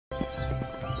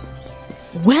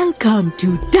Welcome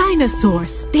to Dinosaur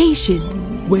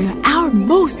Station, where our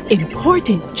most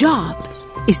important job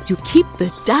is to keep the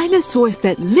dinosaurs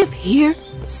that live here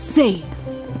safe.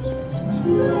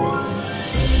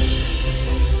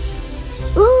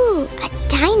 Ooh, a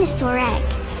dinosaur egg.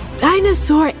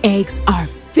 Dinosaur eggs are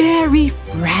very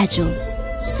fragile,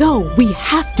 so we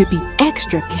have to be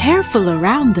extra careful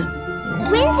around them.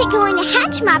 When's it going to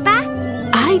hatch,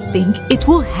 Mappa? I think it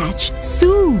will hatch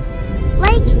soon.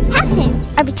 Like, how soon?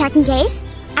 Are we talking days?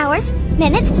 Hours?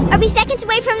 Minutes? Are we seconds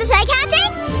away from the egg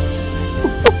hatching?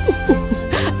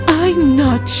 I'm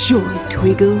not sure,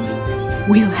 Twiggle.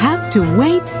 We'll have to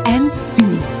wait and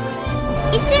see.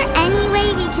 Is there any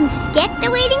way we can skip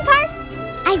the waiting part?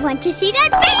 I want to see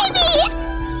that baby!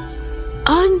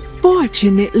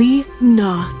 Unfortunately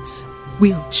not.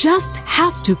 We'll just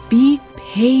have to be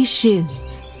patient.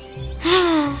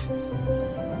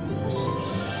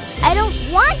 I don't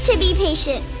want to be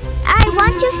patient. I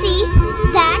want to see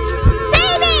that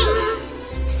baby!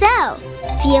 So,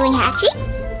 feeling hatchy?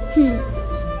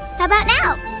 How about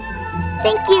now?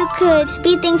 Think you could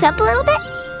speed things up a little bit?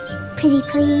 Pretty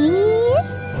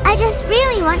please? I just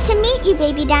really want to meet you,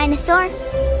 baby dinosaur.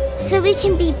 So we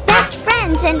can be best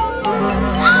friends and...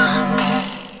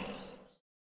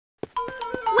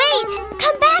 Wait!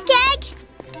 Come back, Egg!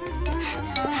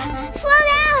 Slow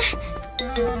down!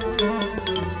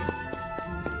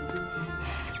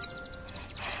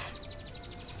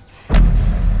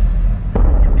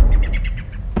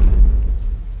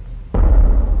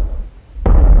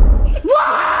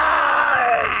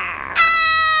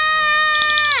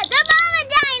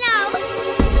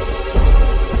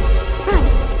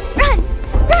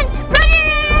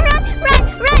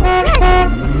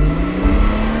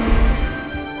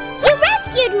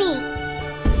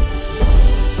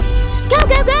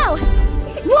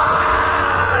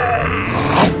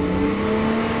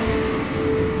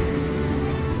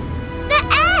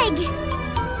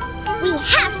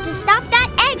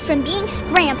 From being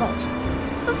scrambled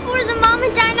before the mama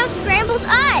dino scrambles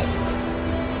us.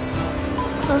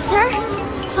 Closer,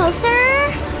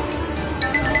 closer.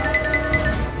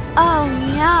 Oh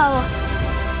no.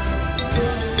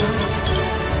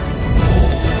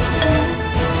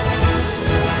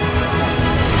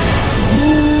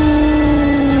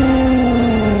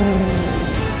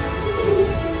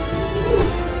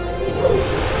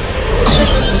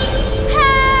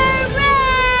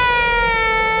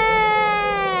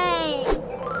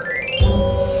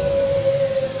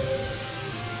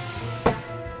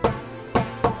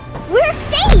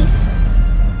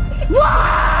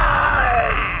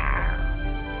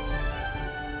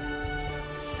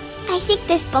 I think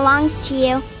this belongs to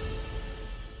you.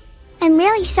 I'm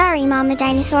really sorry, Mama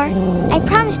Dinosaur. I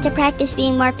promise to practice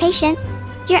being more patient.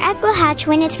 Your egg will hatch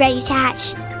when it's ready to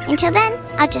hatch. Until then,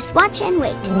 I'll just watch and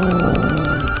wait.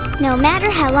 No matter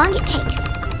how long it takes.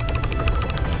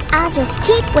 I'll just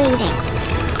keep waiting.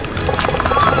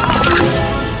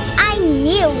 I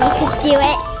knew we could do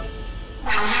it.